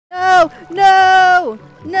No! No!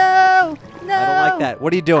 No! No! I don't like that.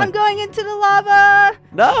 What are you doing? I'm going into the lava!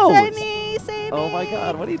 No! Save me! Save me! Oh my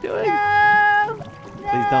God! What are you doing? No!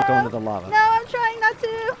 Please don't go into the lava. No, I'm trying not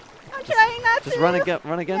to. I'm trying not to. Just run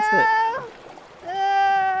against it.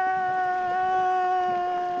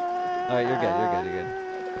 All right, you're good. You're good. You're good.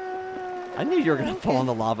 I knew you were gonna fall in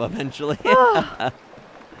the lava eventually. Oh.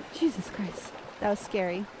 Jesus Christ, that was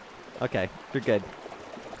scary. Okay, you're good.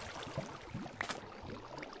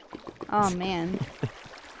 Oh man,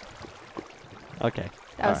 Okay.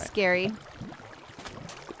 that was scary.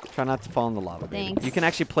 Try not to fall in the lava, baby. Thanks. You can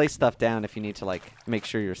actually place stuff down if you need to, like, make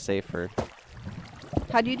sure you're safe. Or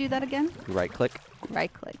How do you do that again? you right click.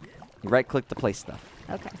 Right click. You right click to place stuff.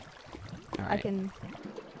 Okay. All right. I can.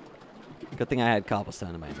 Good thing I had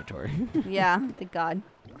cobblestone in my inventory. Yeah. Thank God.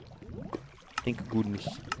 Thank goodness.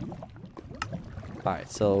 All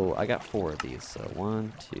right, so I got 4 of these. So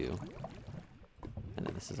 1, 2, and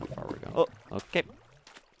then this is how far we're going. Oh, okay.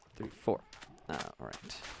 3, 4. All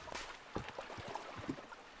right.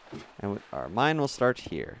 And our mine will start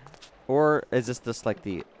here, or is this just like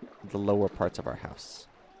the lower parts of our house?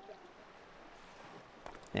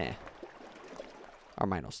 Eh. Our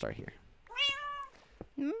mine will start here.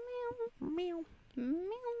 Meow. Meow. Meow.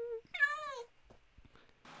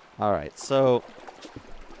 All right, so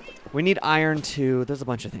we need iron too. There's a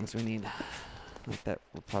bunch of things we need. Like that,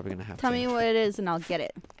 we're probably gonna have to. Tell me what it is, and I'll get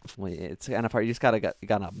it. Well, it's kind of hard. You just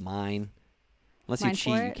gotta mine. Unless you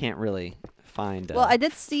cheat, you can't really find. Well, I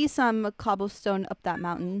did see some cobblestone up that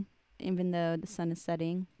mountain, even though the sun is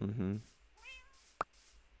setting. Mm-hmm.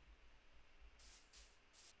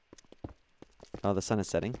 Oh, the sun is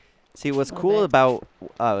setting. See, what's cool about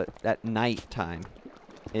at night time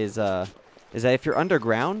is that if you're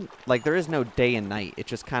underground, like there is no day and night. It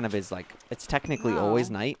just kind of is like it's technically always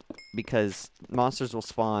night because monsters will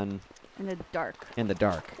spawn in the dark. In the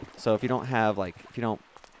dark. So if you don't have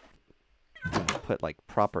put like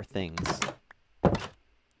proper things.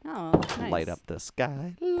 Oh, nice. Light up the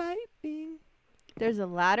sky. Lightning. There's a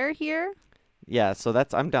ladder here. Yeah, so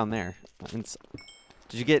I'm down there. Did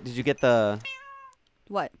you get the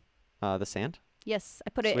what? The sand? Yes, I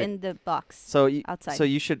put it in the box. So outside. So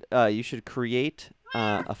you should create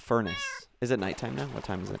a furnace. Is it nighttime now? What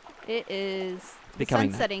time is it? It is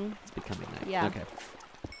becoming setting. It's becoming night. Yeah. Okay.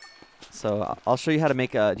 So I'll show you how to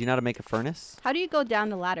make do you know how to make a furnace? How do you go down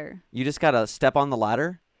the ladder? You just gotta step on the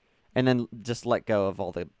ladder, and then just let go of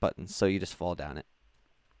all the buttons, so you just fall down it.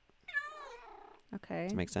 Okay.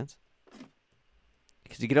 Does that make sense?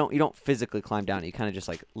 Because you don't physically climb down it. You kind of just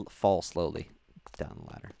like fall slowly down the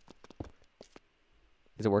ladder.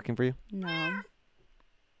 Is it working for you? No.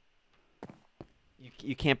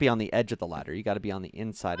 You can't be on the edge of the ladder. You got to be on the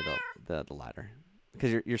inside of the ladder,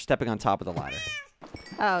 because you're stepping on top of the ladder.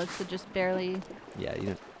 Oh, so just barely. Yeah, you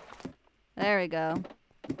know. There we go.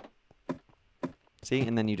 See,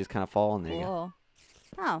 and then you just kind of fall, and there you go.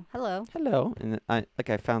 Oh, hello. Hello, and I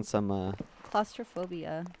found some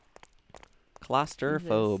claustrophobia.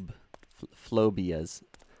 Phlobias.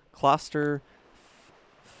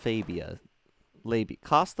 Claustrophabia.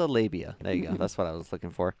 Costa labia. There you go. That's what I was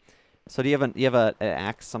looking for. So do you have an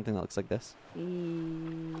axe, something that looks like this?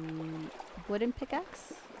 Wooden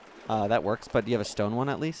pickaxe? That works, but do you have a stone one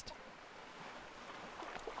at least?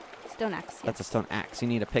 Stone axe. Yes. That's a stone axe. You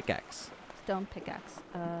need a pickaxe. Stone pickaxe.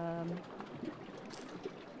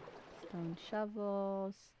 Stone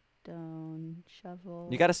shovel. Stone shovel.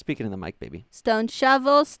 You got to speak it in the mic, baby. Stone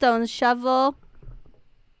shovel. Stone shovel.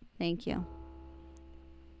 Thank you.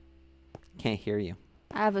 Can't hear you.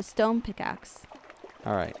 I have a stone pickaxe.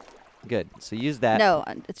 All right. Good. So use that. No,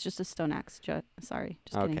 it's just a stone axe. Sorry.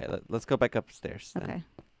 Just okay. kidding. Let's go back upstairs. Then. Okay.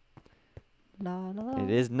 La, la, la. It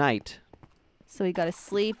is night. So we gotta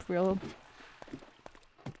sleep real.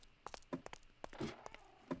 All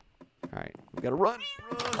right. We gotta run.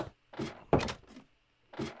 Run. All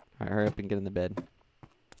right. Hurry up and get in the bed.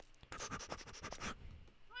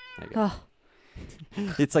 There you go. Oh.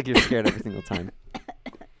 It's like you're scared every single time.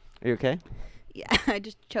 Are you okay? Yeah, I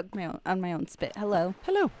just choked on my own spit. Hello.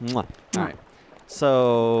 Hello. Mwah. All right.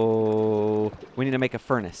 So we need to make a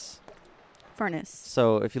furnace. Furnace.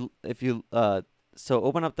 So if you so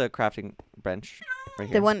open up the crafting bench right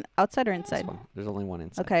here. The one outside or inside? There's only one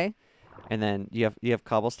inside. Okay. And then you have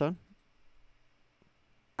cobblestone?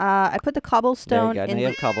 I put the cobblestone there you go. in. Now you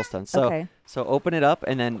have cobblestone. So okay. So open it up,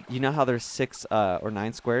 and then you know how there's 6 or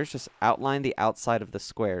 9 squares? Just outline the outside of the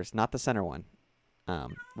squares, not the center one,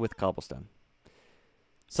 with cobblestone.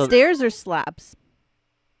 So stairs or slabs?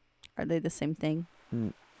 Are they the same thing?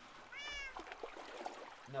 No,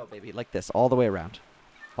 baby, like this, all the way around.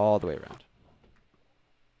 All the way around.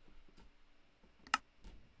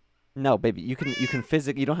 No, baby, you can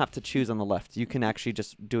physically. You don't have to choose on the left. You can actually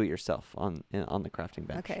just do it yourself on the crafting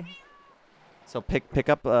bench. Okay. So pick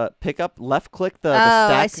up left click the Oh,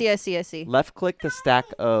 stack. I see. Left click the stack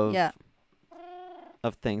of Yeah.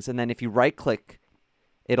 of things, and then if you right click,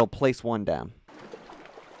 it'll place one down.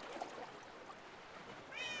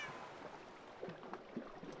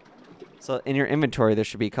 So in your inventory there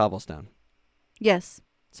should be cobblestone. Yes.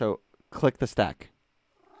 So click the stack.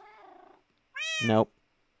 Nope.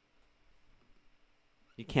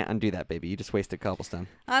 You can't undo that, baby. You just wasted cobblestone.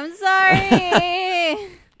 I'm sorry.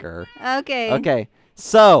 Grr. Okay. Okay.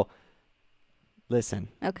 So, listen.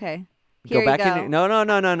 Okay. Go back go. in. No.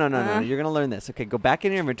 You're gonna learn this. Okay. Go back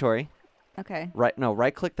in your inventory. Okay.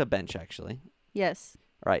 Right click the bench actually. Yes.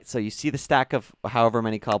 All right. So you see the stack of however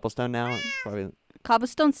many cobblestone now. It's probably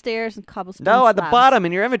Cobblestone stairs and cobblestone at the slabs. bottom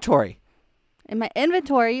in your inventory. In my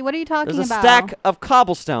inventory? What are you talking There's a about? stack of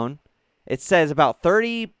cobblestone. It says about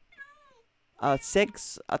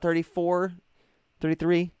 36, 34,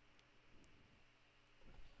 33.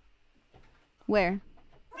 Where?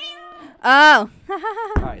 Oh.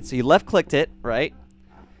 All right, so you left clicked it, right?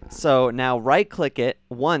 So now right click it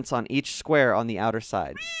once on each square on the outer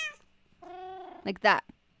side. Like that.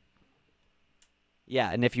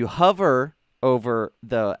 Yeah, and if you hover over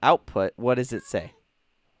the output, what does it say?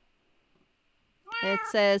 It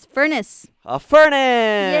says furnace. A furnace!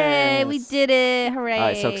 Yay, we did it. Hooray. All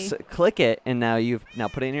right, so click it, and now you've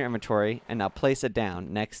put it in your inventory, and now place it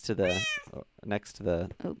down next to the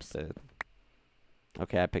Oops.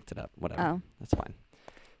 Okay, I picked it up. Whatever. Oh. That's fine.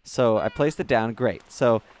 So I placed it down. Great.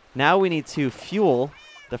 So now we need to fuel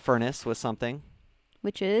the furnace with something.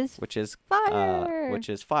 Which is Fire.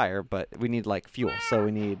 fire. But we need like fuel. So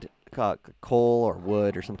we need coal or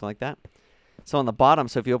wood or something like that. So on the bottom,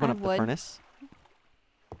 so if you open up the furnace,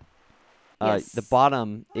 Yes. the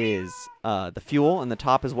bottom is the fuel, and the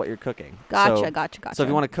top is what you're cooking. Gotcha. So if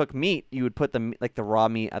you want to cook meat, you would put the raw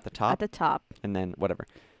meat at the top. At the top. And then whatever.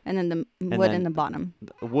 And then the wood in the bottom.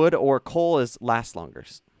 Wood or coal lasts longer.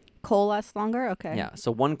 Coal lasts longer? Okay. Yeah,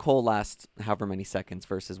 so one coal lasts however many seconds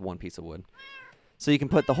versus one piece of wood. So you can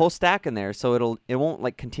put the whole stack in there, so it won't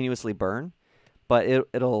like continuously burn, but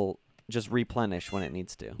it'll just replenish when it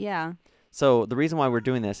needs to. Yeah. So the reason why we're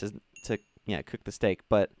doing this is to cook the steak,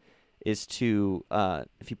 but is to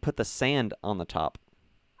if you put the sand on the top,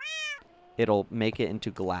 it'll make it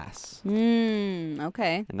into glass.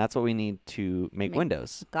 Okay. And that's what we need to make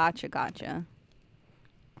windows. Gotcha.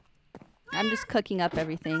 I'm just cooking up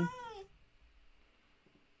everything.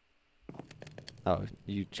 Oh,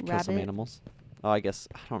 you kill some Rabbit. animals? Oh, I guess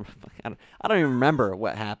I don't even remember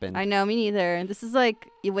what happened. I know, me neither. This is like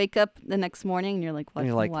you wake up the next morning and you're like, what? And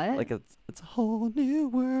you're like, what? like it's a whole new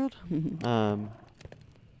world. I'm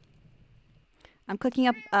cooking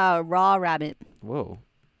up raw rabbit. Whoa.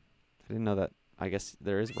 I didn't know that. I guess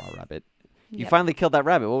there is raw rabbit. You Yep. finally killed that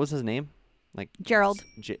rabbit. What was his name? Like Gerald.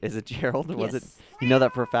 Is it Gerald? Was it? Yes. You know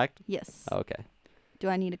that for a fact? Yes. Oh, okay. Do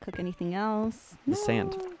I need to cook anything else? The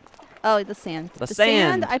sand. Oh, the sand. The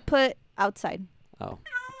sand sand I put outside. Oh.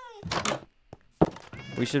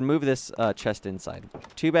 We should move this chest inside.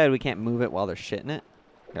 Too bad we can't move it while they're shitting it.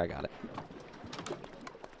 Here, I got it.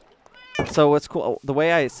 So what's cool, the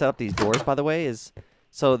way I set up these doors, by the way, is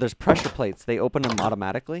so there's pressure plates. They open them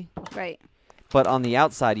automatically. Right. But on the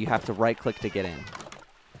outside, you have to right-click to get in.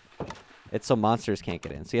 It's so monsters can't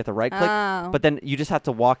get in. So you have to right-click, but then you just have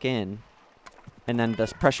to walk in, and then the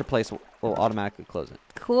pressure plates will automatically close it.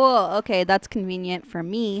 Cool. Okay, that's convenient for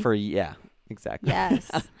me. Yeah, exactly. Yes.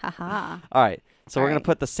 Haha. All right. So All we're going right. to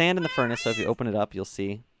put the sand in the furnace. So if you open it up, you'll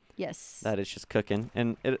see Yes. that it's just cooking.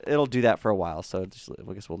 And it'll do that for a while. So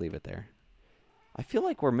I guess we'll leave it there. I feel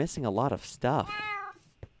like we're missing a lot of stuff.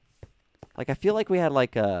 Like, I feel like we had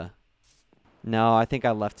like a... No, I think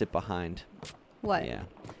I left it behind. What? Yeah.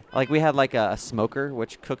 Like, we had like a smoker,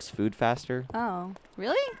 which cooks food faster. Oh,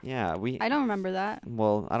 really? Yeah, I don't remember that.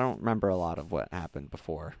 Well, I don't remember a lot of what happened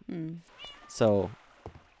before. So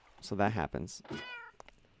that happens.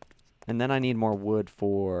 And then I need more wood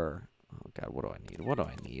for... Oh, God, what do I need? What do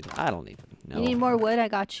I need? I don't need... No. You need more wood? I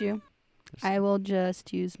got you. I will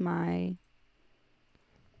just use my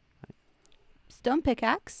stone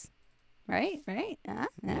pickaxe. Right?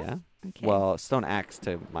 Yeah. Okay. Well, stone axe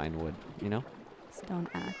to mine wood, you know? Stone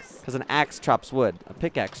axe. Because an axe chops wood. A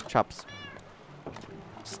pickaxe chops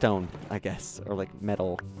stone, I guess. Or, like,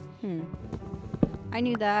 metal. I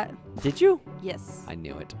knew that. Did you? Yes. I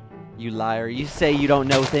knew it. You liar. You say you don't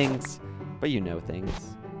know things, but you know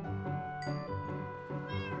things.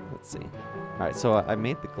 Let's see. All right, so I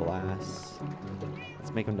made the glass.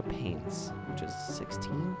 Let's make them to panes, which is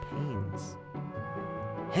 16 panes.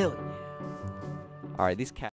 Hell yeah. All right, these cats.